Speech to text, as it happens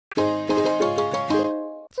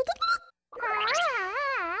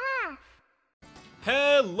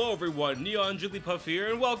Hello everyone, NeonJP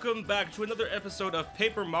here, and welcome back to another episode of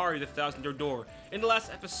Paper Mario: The Thousand-Year Door. In the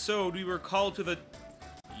last episode, we were called to the...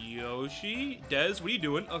 Yoshi? Des, what are you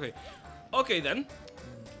doing? Okay then.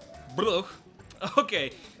 Blah.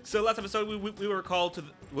 Okay, so last episode, we were called to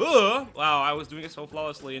the... Whoa! Wow, I was doing it so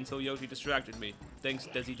flawlessly until Yoshi distracted me. Thanks,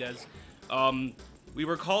 Desi Des. We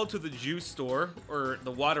were called to the juice store, or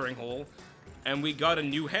the watering hole, and we got a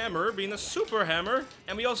new hammer, being the super hammer,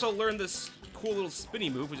 and we also learned this cool little spinny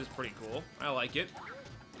move, which is pretty cool. I like it.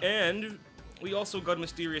 And we also got a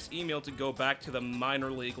mysterious email to go back to the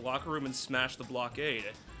minor league locker room and smash the blockade.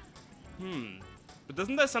 But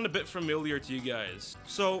doesn't that sound a bit familiar to you guys?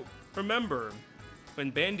 So, remember,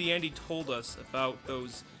 when Bandy Andy told us about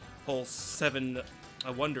those whole 7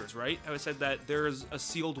 wonders, right? I said that there's a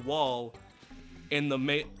sealed wall in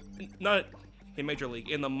the not in Major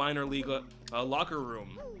League, in the minor league locker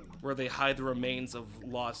room, where they hide the remains of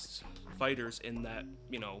lost fighters in that,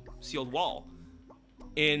 you know, sealed wall.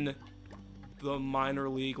 In the minor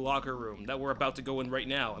league locker room that we're about to go in right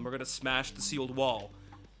now, and we're gonna smash the sealed wall.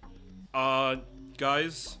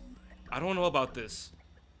 Guys, I don't know about this.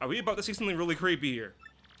 Are we about to see something really creepy here?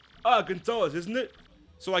 Gonzalez, isn't it?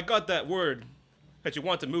 So I got that word that you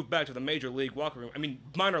want to move back to the major league locker room. I mean,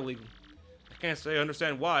 minor league. I can't say I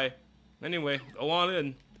understand why. Anyway, go on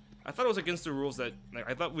in. I thought it was against the rules that...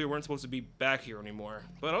 I thought we weren't supposed to be back here anymore.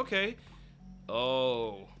 But okay.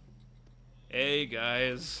 Oh. Hey,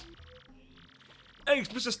 guys. Hey,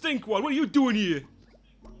 Mr. Stinkwad, what are you doing here?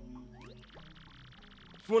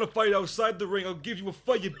 If you want to fight outside the ring, I'll give you a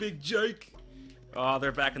fight, you big jerk. Oh,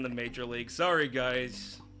 they're back in the major league. Sorry,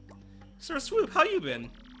 guys. Sir Swoop, how you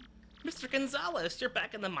been? Mr. Gonzalez, you're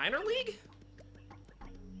back in the minor league?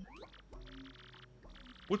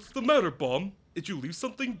 What's the matter, Bomb? Did you leave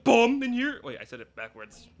something, Bomb, in here? Wait, I said it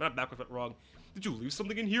backwards. Not backwards, but wrong. Did you leave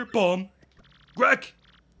something in here, Bomb? Grack!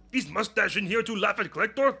 Is Mustache in here to laugh at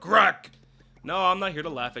Collector? Grack! No, I'm not here to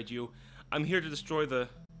laugh at you. I'm here to destroy the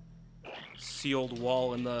sealed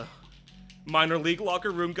wall in the minor league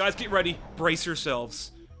locker room. Guys, get ready. Brace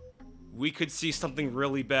yourselves. We could see something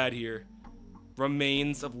really bad here.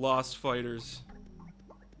 Remains of lost fighters.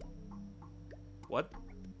 What?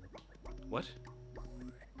 What?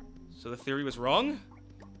 So the theory was wrong?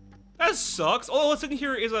 That sucks. All what's in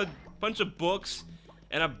here is a bunch of books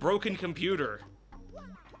and a broken computer.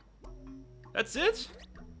 That's it?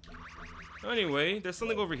 Anyway, there's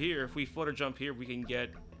something over here. If we flutter jump here, we can get...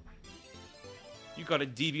 You got a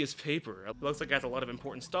devious paper. It looks like it has a lot of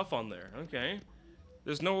important stuff on there. Okay.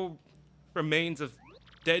 There's no remains of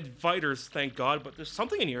dead fighters, thank God, but there's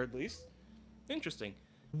something in here at least. Interesting.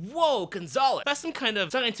 Whoa, Gonzalez! That's some kind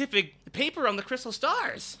of scientific paper on the crystal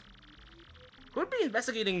stars. We'll be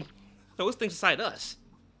investigating those things beside us.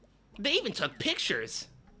 They even took pictures.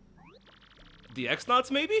 The X-Nauts,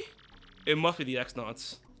 maybe? It must be the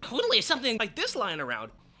X-Nauts. Who would leave something like this lying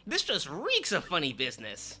around? This just reeks of funny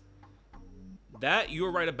business. That you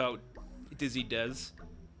were right about, Dizzy Des.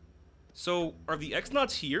 So, are the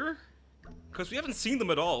X-Nauts here? Because we haven't seen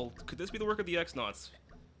them at all. Could this be the work of the X-Nauts?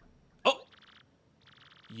 Oh!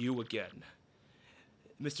 You again.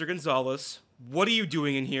 Mr. Gonzalez, what are you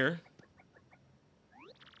doing in here?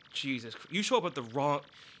 Jesus, you show up at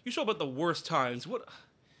the worst times. What?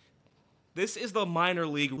 This is the minor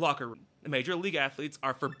league locker room. The major league athletes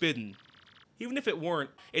are forbidden. Even if it weren't,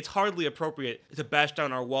 it's hardly appropriate to bash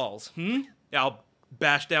down our walls. Yeah, I'll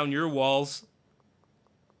bash down your walls.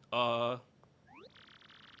 I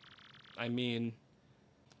mean,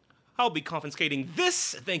 I'll be confiscating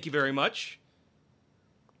this, thank you very much.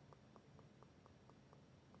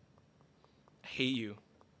 I hate you.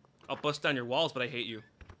 I'll bust down your walls, but I hate you.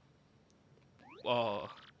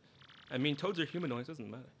 I mean, toads are humanoids, doesn't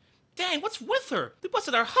matter. Dang, what's with her? We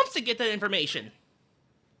busted our humps to get that information.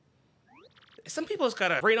 Some people's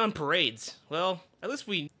gotta rain on parades. Well, at least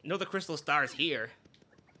we know the crystal star's here.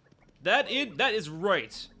 That is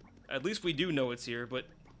right. At least we do know it's here, but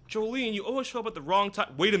Jolene, you always show up at the wrong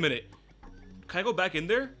time. Wait a minute. Can I go back in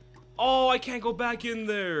there? Oh, I can't go back in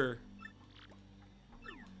there.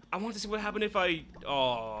 I want to see what happened if I...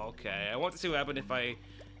 Oh, okay. I want to see what happened if I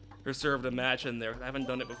reserved a match in there. I haven't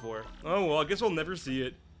done it before. Oh, well, I guess we'll never see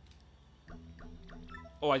it.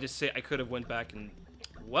 Oh, I just say I could have went back and...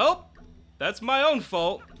 Well, that's my own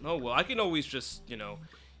fault. Oh, well, I can always just, you know,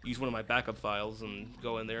 use one of my backup files and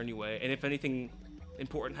go in there anyway. And if anything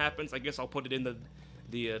important happens, I guess I'll put it in the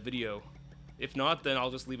video. If not, then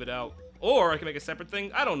I'll just leave it out. Or I can make a separate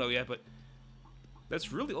thing. I don't know yet, but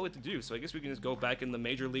that's really all we have to do. So I guess we can just go back in the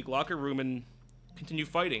major league locker room and continue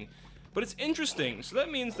fighting. But it's interesting. So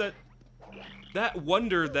that means that that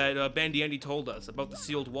wonder that Bandy Andy told us about the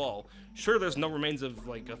sealed wall. Sure, there's no remains of,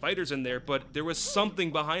 like, fighters in there, but there was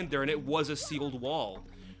something behind there, and it was a sealed wall.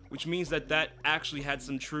 Which means that that actually had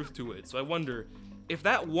some truth to it. So I wonder, if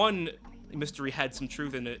that one mystery had some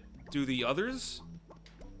truth in it, do the others?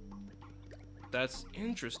 That's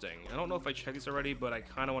interesting. I don't know if I checked these already, but I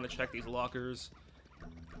kind of want to check these lockers.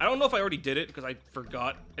 I don't know if I already did it, because I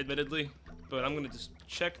forgot, admittedly. But I'm going to just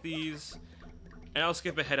check these, and I'll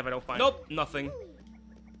skip ahead if I don't find... Nope, nothing.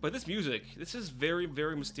 But this music, this is very,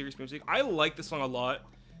 very mysterious music. I like this song a lot,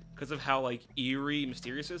 because of how, like, eerie,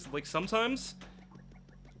 mysterious it is. Like, sometimes...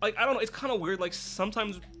 Like, I don't know, it's kind of weird, like,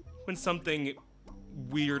 sometimes when something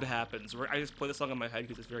weird happens, where I just play the song in my head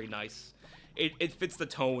because it's very nice. It fits the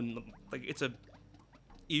tone, like, it's a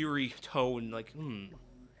eerie tone, like,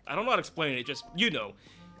 I don't know how to explain it, just, you know.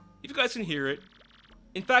 If you guys can hear it.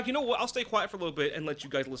 In fact, you know what, I'll stay quiet for a little bit and let you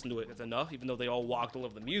guys listen to it. That's enough, even though they all walked all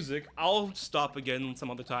over the music. I'll stop again some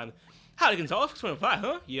other time. Howdy, Gonzalez, 25,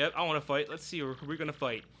 huh? Yep, I want to fight. Let's see, who we're gonna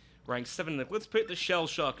fight. Rank 7, let's pit the Shell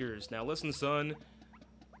Shockers. Now, listen, son.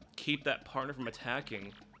 Keep that partner from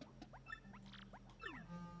attacking.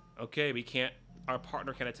 Okay, we can't... Our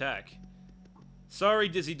partner can attack. Sorry,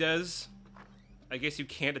 Dizzy Dez. I guess you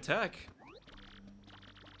can't attack.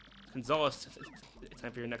 Gonzalez, it's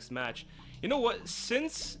time for your next match. You know what?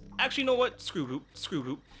 Since... Actually, you know what? Screw Goop. Screw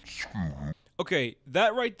Goop. Okay,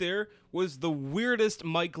 that right there was the weirdest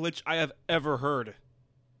mic glitch I have ever heard.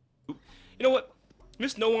 You know what?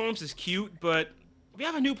 Miss No Arms is cute, but... We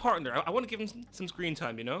have a new partner. I want to give him some screen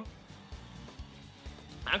time, you know?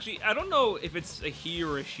 Actually, I don't know if it's a he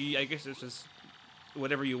or a she. I guess it's just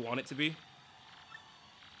whatever you want it to be.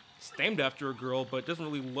 It's named after a girl, but it doesn't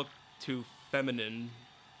really look too feminine.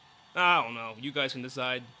 I don't know. You guys can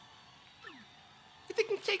decide. You think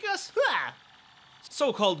you can take us? Ha!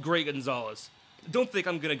 So-called Great Gonzalez. Don't think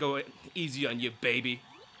I'm gonna go easy on you, baby.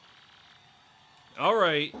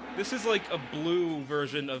 Alright, this is like a blue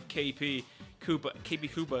version of KP Koopa,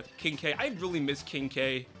 King K. I really miss King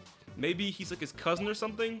K. Maybe he's like his cousin or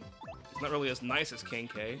something? He's not really as nice as King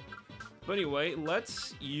K. But anyway,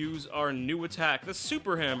 let's use our new attack, the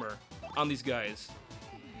Super Hammer, on these guys.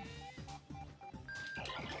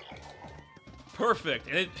 Perfect,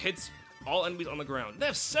 and it hits all enemies on the ground.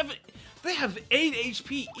 They have 8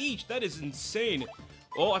 HP each. That is insane.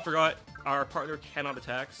 Oh, I forgot. Our partner cannot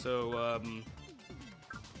attack, so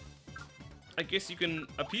I guess you can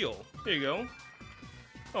appeal. Here you go.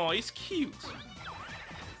 Oh, he's cute.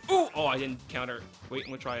 Ooh! Oh, I didn't counter. Wait,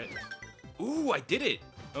 I'm gonna try it. Ooh, I did it.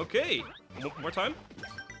 Okay. One more time.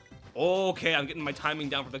 Okay, I'm getting my timing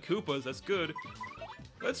down for the Koopas. That's good.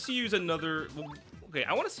 Let's use another... Okay,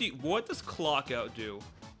 I want to see, what does Clock Out do?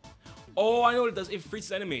 Oh, I know what it does. It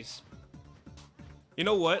freezes enemies. You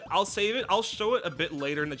know what? I'll save it. I'll show it a bit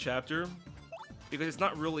later in the chapter, because it's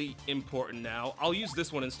not really important now. I'll use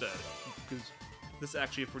this one instead, because this is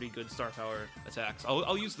actually a pretty good star power attack. So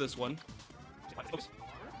I'll use this one.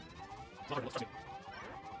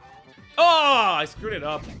 Oh, I screwed it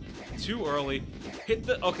up. Too early. Hit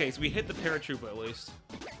the... Okay, so we hit the Paratroopa at least.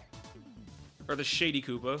 Or the Shady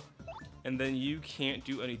Koopa. And then you can't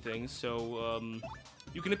do anything, so,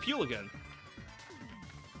 you can appeal again.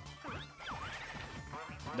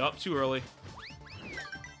 Nope, too early.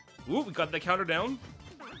 Ooh, we got the counter down.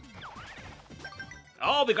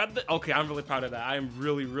 Oh, we got the... Okay, I'm really proud of that. I'm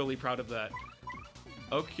really, really proud of that.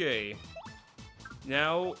 Okay.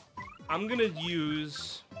 Now, I'm gonna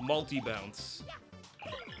use multi-bounce.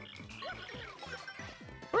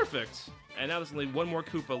 Perfect. And now there's only one more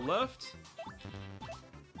Koopa left.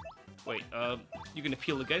 Wait, you can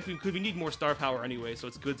appeal again, because we need more star power anyway, so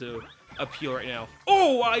it's good to appeal right now.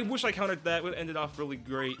 Oh, I wish I countered that. It would have ended off really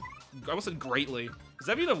great. I almost said greatly. Is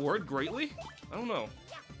that even a word, greatly? I don't know.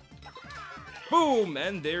 Boom,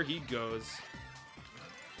 and there he goes.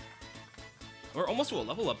 We're almost to a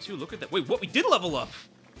level up, too. Look at that. Wait, what? We did level up!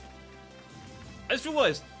 I just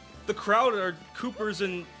realized the crowd are Coopers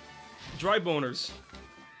and Dry Boners.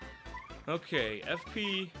 Okay,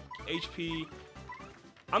 FP, HP.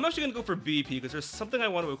 I'm actually gonna go for BP because there's something I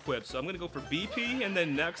want to equip, so I'm gonna go for BP, and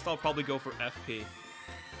then next I'll probably go for FP.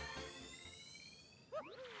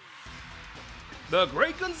 The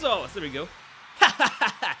Great Gonzalez. There we go. Ha ha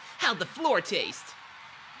ha ha! How'd the floor taste?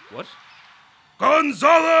 What?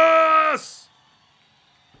 Gonzalez!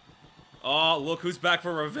 Oh, look who's back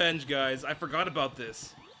for revenge, guys. I forgot about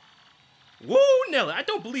this. Woo, Nelly! I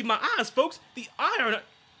don't believe my eyes, folks. The Iron...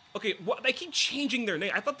 Okay, what? They keep changing their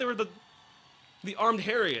name. I thought they were the Armed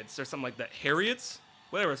Harriets or something like that. Harriets?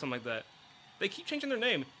 Whatever, something like that. They keep changing their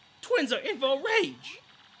name. Twins are in for a rage!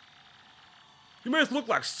 You made us look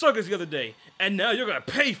like suckers the other day, and now you're gonna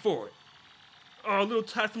pay for it! Oh, a little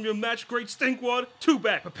tat from your match, great stinkwad. Two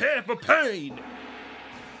back, prepare for pain.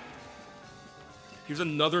 Here's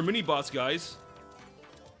another mini boss, guys.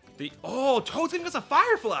 Toad's giving us a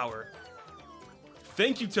fire flower.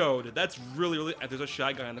 Thank you, Toad. That's really. There's a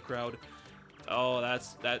shy guy in the crowd. Oh,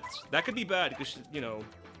 that could be bad because you know,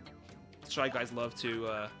 shy guys love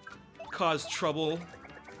to cause trouble.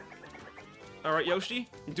 All right, Yoshi,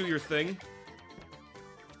 do your thing.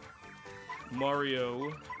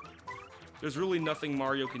 Mario. There's really nothing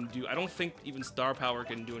Mario can do. I don't think even Star Power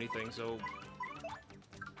can do anything. So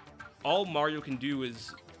all Mario can do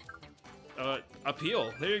is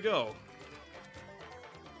appeal. There you go.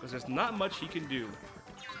 Because there's not much he can do.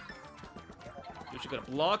 Yoshi got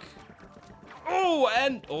a block.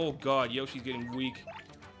 Oh god, Yoshi's getting weak.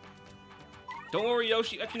 Don't worry,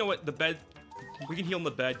 Yoshi. Actually, you know what? The bed. We can heal in the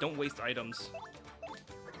bed. Don't waste items.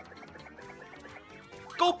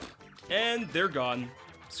 Gulp! And they're gone.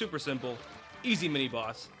 Super simple. Easy mini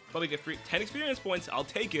boss. Probably get free 10 experience points. I'll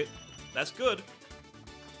take it. That's good.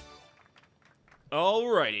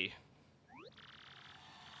 Alrighty.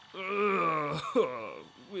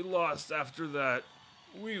 We lost after that.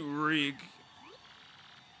 We reek.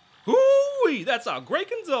 Hoo-wee! That's our great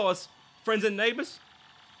Gonzalez. Friends and neighbors.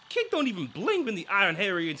 Kid don't even blink when the Iron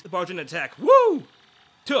Harry barge in attack. Woo!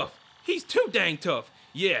 Tough. He's too dang tough.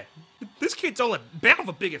 Yeah, this kid's only bound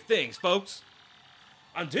for bigger things, folks.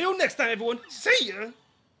 Until next time, everyone. See ya!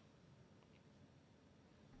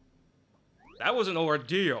 That was an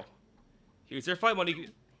ordeal. Here's their fight money,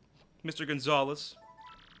 Mr. Gonzalez.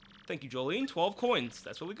 Thank you, Jolene. 12 coins.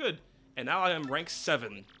 That's really good. And now I am rank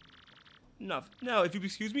 7. Now, if you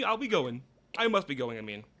excuse me, I'll be going. I must be going, I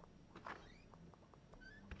mean.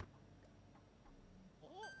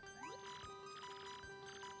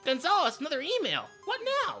 Gonzalez, another email. What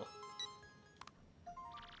now?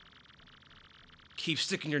 Keep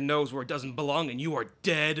sticking your nose where it doesn't belong and you are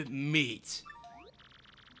dead meat.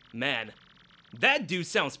 Man, that dude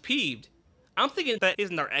sounds peeved. I'm thinking that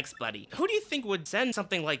isn't our ex-buddy. Who do you think would send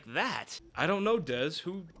something like that? I don't know, Dez.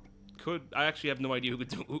 Who could? I actually have no idea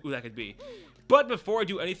who that could be. But before I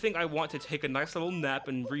do anything, I want to take a nice little nap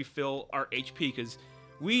and refill our HP because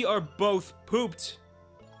we are both pooped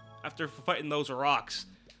after fighting those rocks.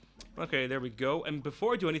 Okay, there we go. And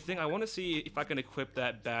before I do anything, I want to see if I can equip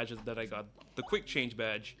that badge that I got. The quick change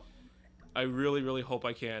badge. I really hope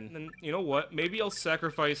I can. And you know what? Maybe I'll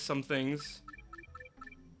sacrifice some things.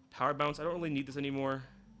 Power bounce. I don't really need this anymore.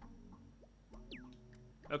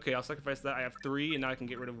 Okay, I'll sacrifice that. I have 3, and now I can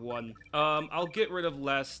get rid of 1. I'll get rid of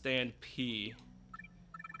less than P.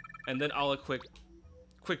 And then I'll equip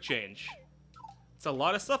quick change. It's a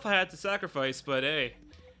lot of stuff I had to sacrifice, but hey.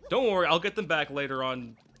 Don't worry, I'll get them back later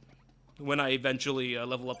on when I eventually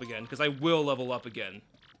level up again, because I will level up again.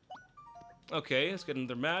 Okay, let's get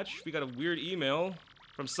another match. We got a weird email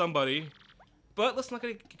from somebody, but let's not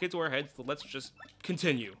get to our heads, so let's just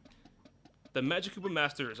continue. The Magic Koopa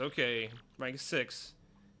Masters, okay, rank 6.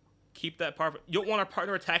 Keep that part. You don't want our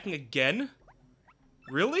partner attacking again?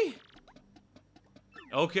 Really?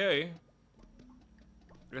 Okay.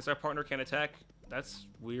 I guess our partner can't attack. That's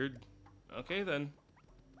weird. Okay, then.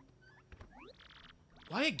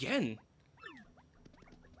 Why again?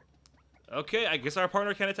 Okay, I guess our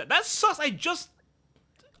partner can't attack. That sucks! I just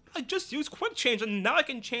used quick change, and now I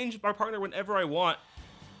can change our partner whenever I want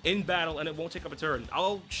in battle, and it won't take up a turn.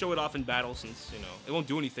 I'll show it off in battle since, you know, it won't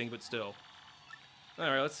do anything, but still.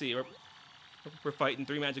 Alright, let's see. We're fighting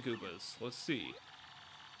 3 Magic Koopas. Let's see.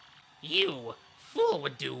 You, fool,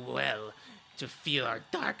 would do well to feel our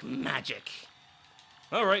dark magic.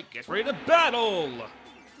 Alright, get ready to battle!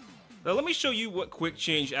 Now let me show you what quick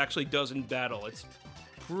change actually does in battle. It's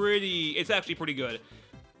actually pretty good.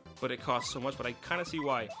 But it costs so much, but I kind of see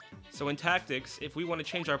why. So in tactics, if we want to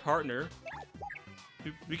change our partner,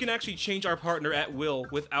 we can actually change our partner at will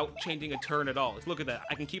without changing a turn at all. Let's look at that.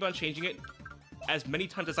 I can keep on changing it as many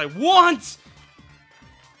times as I want!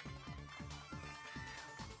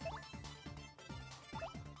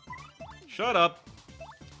 Shut up.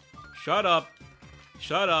 Shut up.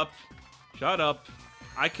 Shut up. Shut up.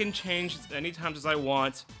 I can change as many times as I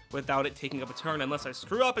want without it taking up a turn unless I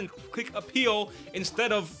screw up and click appeal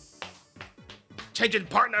instead of changing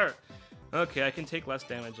partner. Okay, I can take less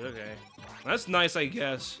damage. Okay. That's nice, I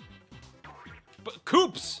guess. But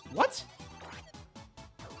Koops! What?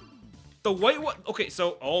 The white one? Okay,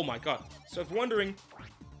 so, oh my god. So if you're wondering,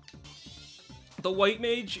 the white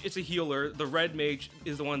mage is a healer, the red mage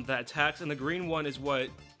is the one that attacks, and the green one is what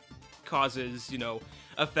causes, you know,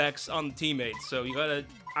 effects on the teammates. So you gotta,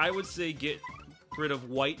 I would say, get rid of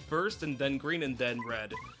white first, and then green, and then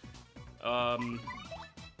red. I'll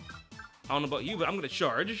I don't know about you, but I'm gonna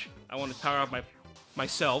charge. I want to power up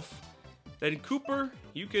myself. Then Cooper,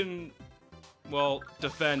 you can, well,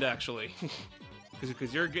 defend actually,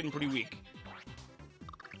 because you're getting pretty weak.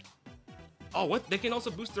 Oh, what? They can also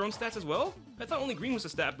boost their own stats as well? I thought only green was a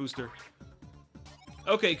stat booster.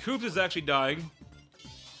 Okay, Coops is actually dying.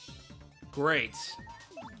 Great.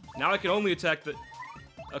 Now I can only attack the...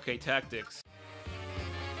 Okay, tactics.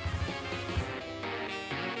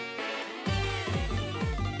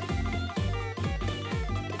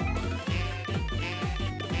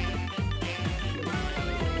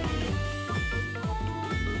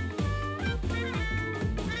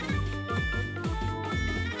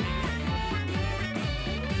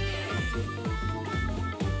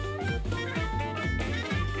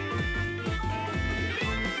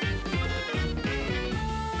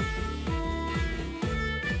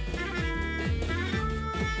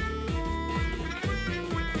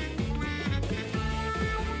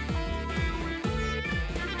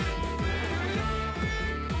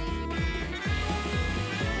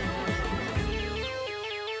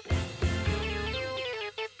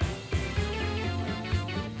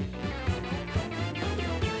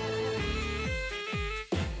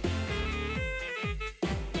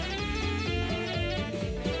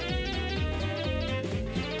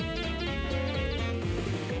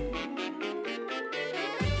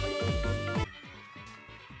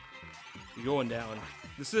 Going down.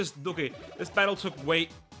 This is okay. This battle took way.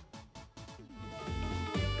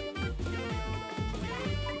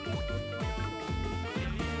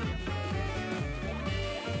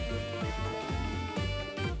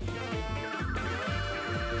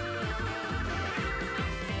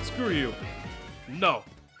 Screw you. No.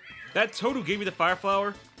 That toad who gave me the fire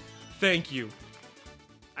flower, thank you.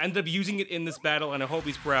 I ended up using it in this battle, and I hope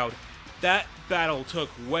he's proud. That battle took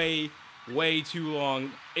way too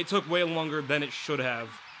long. It took way longer than it should have.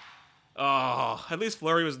 Oh, at least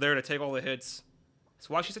Flurry was there to take all the hits. That's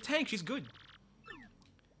why she's a tank. She's good.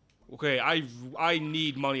 Okay, I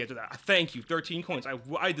need money after that. Thank you. 13 coins.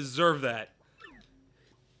 I deserve that.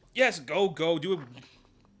 Yes, go. Do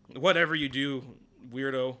it. Whatever you do,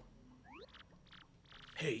 weirdo.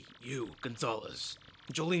 Hey, you, Gonzalez.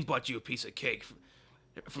 Jolene bought you a piece of cake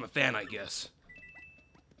from a fan, I guess.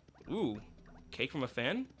 Ooh, cake from a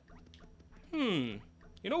fan?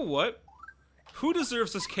 You know what? Who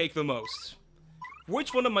deserves this cake the most?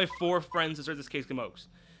 Which one of my 4 friends deserves this cake the most?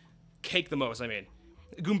 Cake the most, I mean.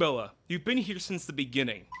 Goombella, you've been here since the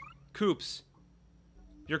beginning. Coops,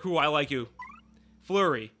 you're cool, I like you.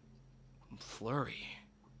 Flurry. Flurry.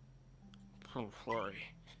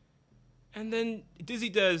 And then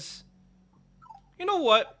Dizzy Dez. You know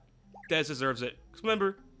what? Dez deserves it. 'Cause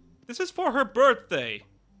remember, this is for her birthday.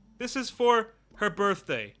 This is for her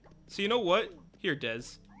birthday. So you know what? Here,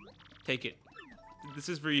 Dez. Take it. This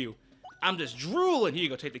is for you. I'm just drooling. Here you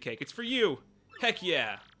go, take the cake. It's for you. Heck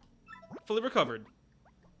yeah. Fully recovered.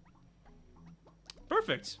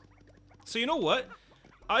 Perfect. So you know what?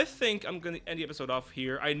 I think I'm going to end the episode off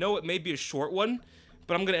here. I know it may be a short one,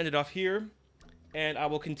 but I'm going to end it off here. And I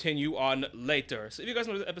will continue on later. So if you guys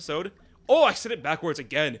know this episode... Oh, I said it backwards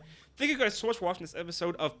again. Thank you guys so much for watching this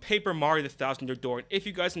episode of Paper Mario: The Thousand-Year Door. And if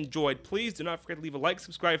you guys enjoyed, please do not forget to leave a like,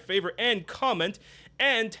 subscribe, favorite, and comment.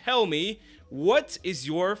 And tell me, what is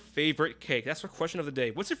your favorite cake? That's our question of the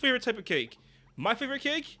day. What's your favorite type of cake? My favorite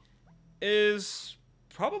cake is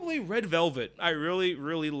probably red velvet. I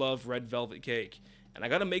really love red velvet cake. And I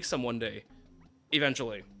gotta make some one day.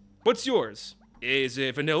 Eventually. What's yours? Is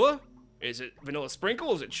it vanilla? Is it vanilla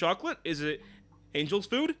sprinkle? Is it chocolate? Is it angel's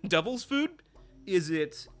food? Devil's food? Is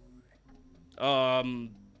it...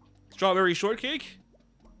 strawberry shortcake?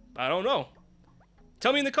 I don't know.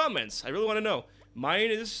 Tell me in the comments. I really want to know.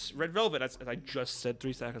 Mine is red velvet, as I just said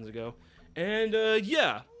 3 seconds ago. And,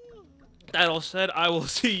 yeah. That all said, I will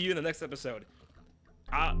see you in the next episode.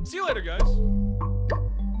 See you later, guys.